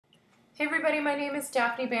Hey everybody, my name is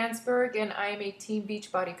Daphne Bansberg and I am a Team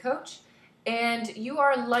Beachbody coach, and you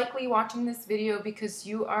are likely watching this video because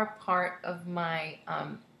you are part of my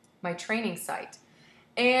training site.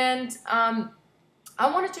 And I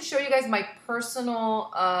wanted to show you guys my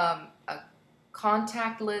personal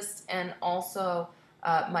contact list and also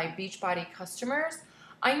my Beachbody customers.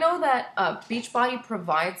 I know that Beachbody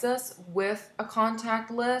provides us with a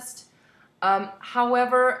contact list.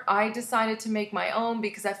 However, I decided to make my own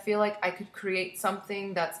because I feel like I could create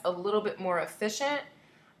something that's a little bit more efficient.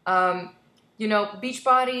 Um,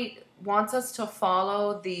 Beachbody wants us to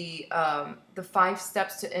follow the 5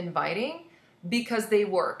 steps to inviting because they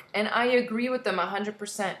work. And I agree with them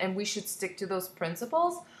 100%, and we should stick to those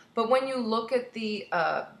principles. But when you look at the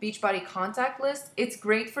Beachbody contact list, it's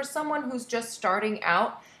great for someone who's just starting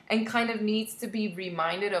out and kind of needs to be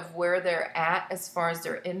reminded of where they're at as far as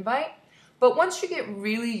their invite. But once you get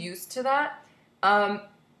really used to that,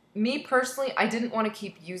 me personally, I didn't want to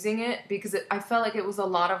keep using it because I felt like it was a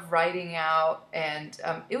lot of writing out, and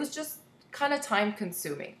it was just kind of time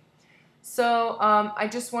consuming. So I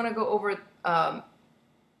just want to go over,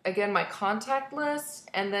 again, my contact list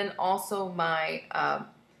and then also my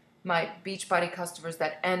Beachbody customers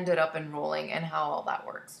that ended up enrolling and how all that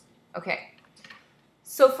works. Okay.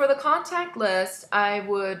 So for the contact list, I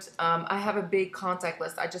have a big contact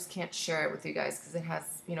list. I just can't share it with you guys because it has,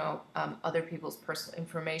 other people's personal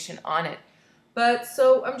information on it. But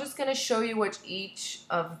so I'm just going to show you what each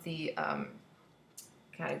of the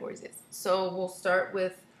categories is. So we'll start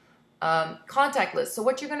with contact list. So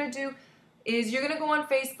what you're going to do is you're going to go on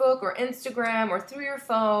Facebook or Instagram or through your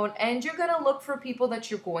phone, and you're going to look for people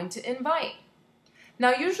that you're going to invite.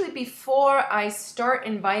 Now, usually before I start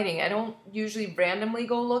inviting, I don't usually randomly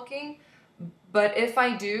go looking, but if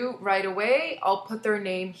I do right away, I'll put their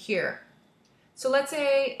name here. So let's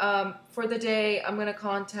say for the day, I'm going to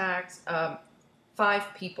contact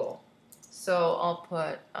 5 people. So I'll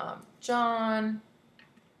put John,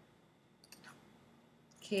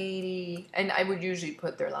 Katie, and I would usually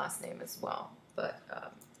put their last name as well, but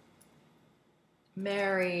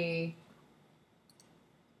Mary,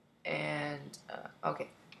 and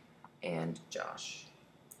and Josh.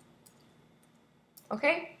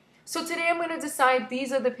 Okay, so today I'm going to decide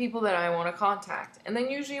these are the people that I want to contact, and then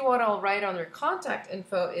usually what I'll write on their contact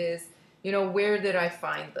info is, where did I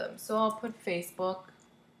find them? So I'll put Facebook.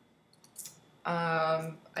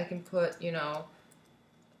 I can put,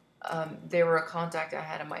 they were a contact I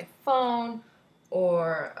had on my phone,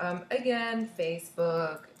 or again,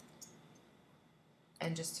 Facebook,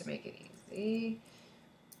 and just to make it easy.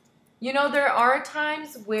 There are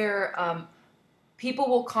times where people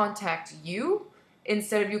will contact you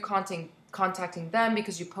instead of you contacting them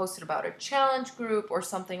because you posted about a challenge group or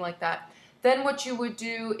something like that. Then what you would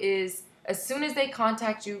do is, as soon as they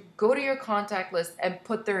contact you, go to your contact list and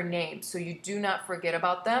put their name so you do not forget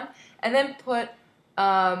about them, and then put,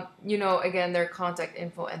 again, their contact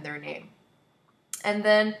info and their name. And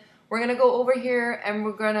then we're going to go over here and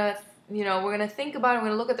we're going to think about it. We're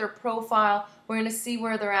going to look at their profile. We're going to see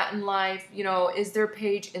where they're at in life. Is their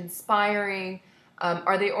page inspiring?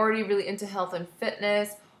 Are they already really into health and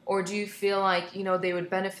fitness? Or do you feel like, they would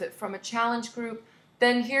benefit from a challenge group?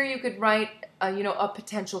 Then here you could write, a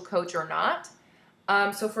potential coach or not.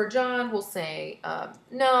 So for John, we'll say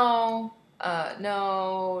no,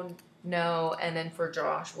 no, no. And then for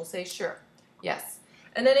Josh, we'll say sure, yes.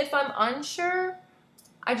 And then if I'm unsure,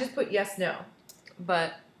 I just put yes, no.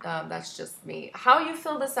 But that's just me. How you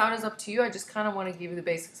fill this out is up to you. I just kind of want to give you the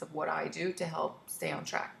basics of what I do to help stay on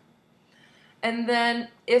track. And then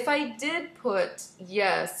if I did put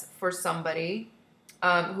yes for somebody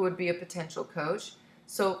who would be a potential coach,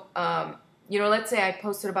 so, let's say I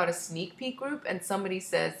posted about a sneak peek group and somebody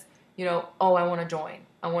says, oh, I want to join.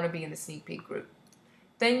 I want to be in the sneak peek group.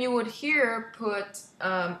 Then you would here put,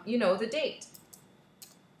 the date.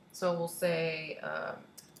 So we'll say,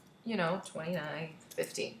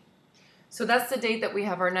 29/15. So that's the date that we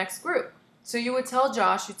have our next group. So you would tell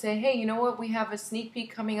Josh, you'd say, hey, you know what? We have a sneak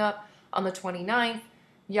peek coming up on the 29th,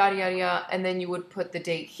 yada, yada, yada. And then you would put the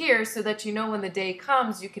date here so that when the day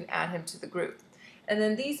comes, you can add him to the group. And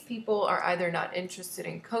then these people are either not interested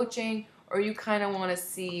in coaching or you kind of want to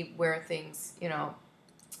see where things,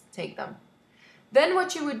 take them. Then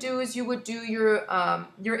what you would do is you would do your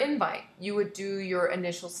invite. You would do your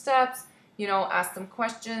initial steps, ask them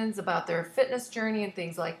questions about their fitness journey and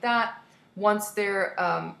things like that. Once they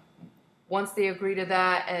agree to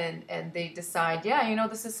that and they decide, yeah,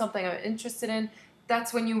 this is something I'm interested in,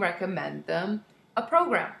 that's when you recommend them a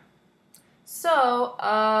program. So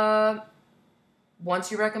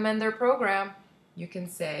once you recommend their program, you can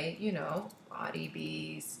say, Body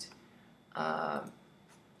Beast, um,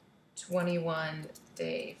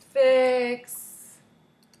 21-day fix,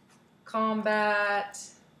 combat,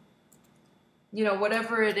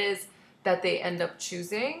 whatever it is that they end up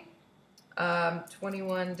choosing.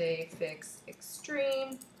 21-day fix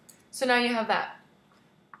extreme. So now you have that.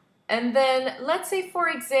 And then let's say, for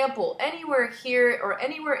example, anywhere here or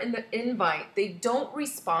anywhere in the invite, they don't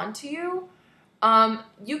respond to you.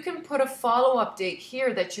 You can put a follow-up date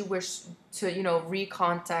here that you wish to,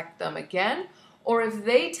 recontact them again. Or if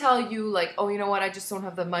they tell you like, oh, you know what, I just don't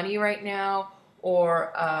have the money right now,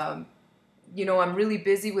 or, I'm really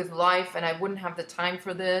busy with life and I wouldn't have the time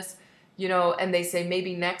for this, and they say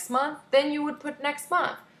maybe next month, then you would put next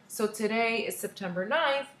month. So today is September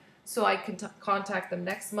 9th, so I can contact them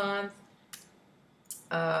next month,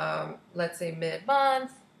 let's say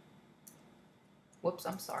mid-month. Whoops,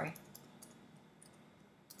 I'm sorry.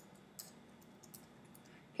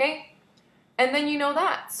 Okay, and then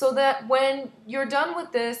that, so that when you're done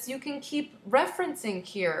with this, you can keep referencing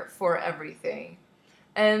here for everything.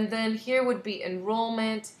 And then here would be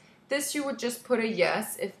enrollment. This you would just put a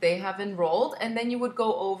yes if they have enrolled, and then you would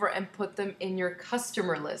go over and put them in your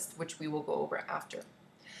customer list, which we will go over after.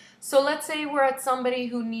 So let's say we're at somebody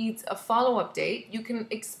who needs a follow-up date. You can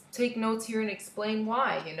take notes here and explain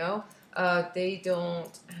why, they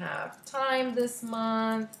don't have time this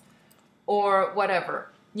month or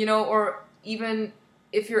whatever, or even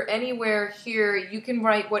if you're anywhere here, you can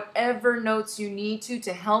write whatever notes you need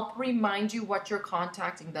to help remind you what you're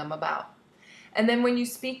contacting them about. And then when you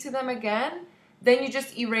speak to them again, then you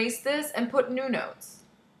just erase this and put new notes.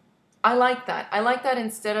 I like that. I like that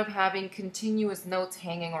instead of having continuous notes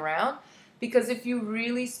hanging around, because if you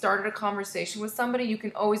really started a conversation with somebody, you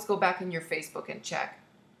can always go back in your Facebook and check.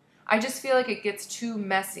 I just feel like it gets too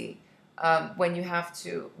messy when you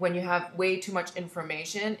have way too much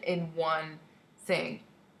information in one thing.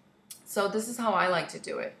 So this is how I like to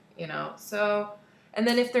do it, So, and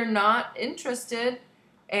then if they're not interested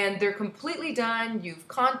and they're completely done, you've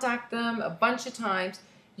contacted them a bunch of times,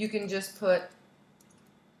 you can just put,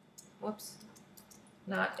 whoops,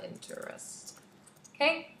 not interested.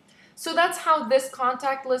 Okay? So that's how this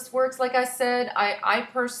contact list works. Like I said, I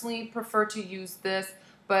personally prefer to use this,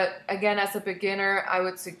 but again, as a beginner, I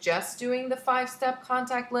would suggest doing the 5-step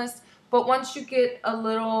contact list. But once you get a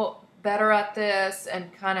little better at this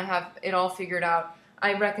and kind of have it all figured out,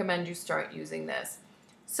 I recommend you start using this.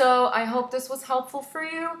 So I hope this was helpful for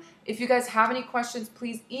you. If you guys have any questions,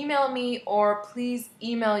 please email me or please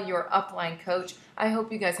email your upline coach. I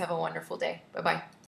hope you guys have a wonderful day. Bye-bye.